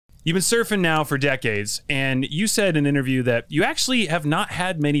You've been surfing now for decades, and you said in an interview that you actually have not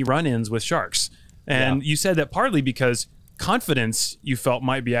had many run-ins with sharks. And you said that partly because confidence you felt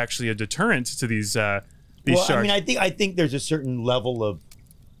might be actually a deterrent to these sharks. I mean, I think there's a certain level of,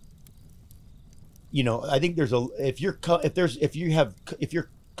 you know, I think there's a if you're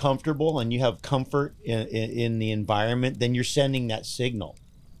comfortable and you have comfort in the environment, then you're sending that signal,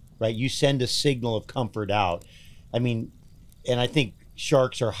 right? You send a signal of comfort out. I mean, and I think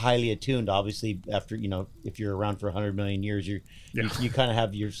sharks are highly attuned, obviously, after, you know, if you're around for 100 million years, you kind of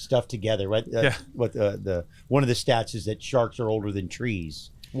have your stuff together, right? What one of the stats is that sharks are older than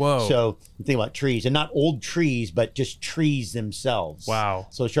trees. Whoa. So think about trees, and not old trees, but just trees themselves. Wow.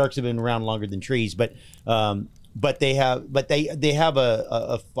 So sharks have been around longer than trees, but they have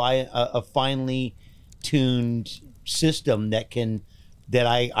a finely tuned system that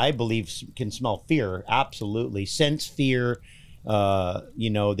I believe can smell fear. Absolutely. Sense fear. You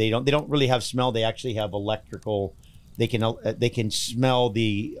know, they don't really have smell. They actually have electrical. They can smell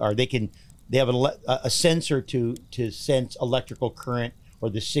they have a sensor to sense electrical current or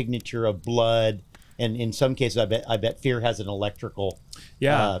the signature of blood. And in some cases, I bet fear has an electrical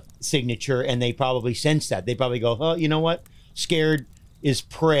signature, and they probably sense that. They probably go, oh, you know what? Scared is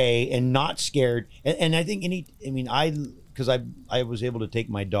prey, and not scared. And I think because I was able to take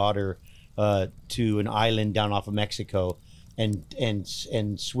my daughter to an island down off of Mexico and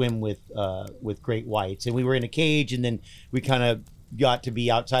swim with great whites, and we were in a cage, and then we kind of got to be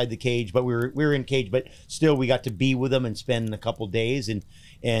outside the cage, but we were in cage, but still we got to be with them and spend a couple days, and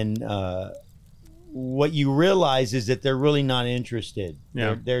what you realize is that they're really not interested.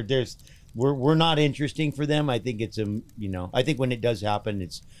 Yeah. We're not interesting for them. I think it's I think when it does happen,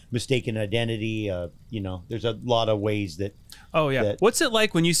 it's mistaken identity. You know, there's a lot of ways that. Oh yeah. What's it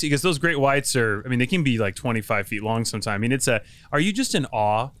like when you see, because those great whites are, I mean, they can be like 25 feet long sometimes. I mean, are you just in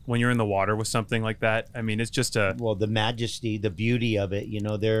awe when you're in the water with something like that? I mean, it's just well, the majesty, the beauty of it, you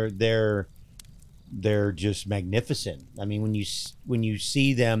know, they're just magnificent. I mean, when you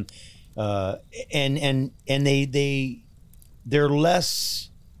see them, and they're less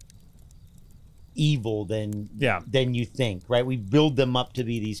evil than you think, right? We build them up to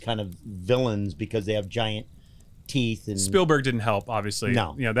be these kind of villains because they have giant teeth. And Spielberg didn't help, obviously.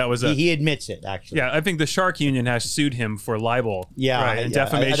 No, you know, that was he admits it, actually. Yeah, I think the Shark Union has sued him for libel. Yeah, right, and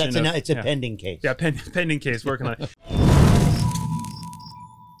defamation. It's a pending case. Yeah, pending case, working on it.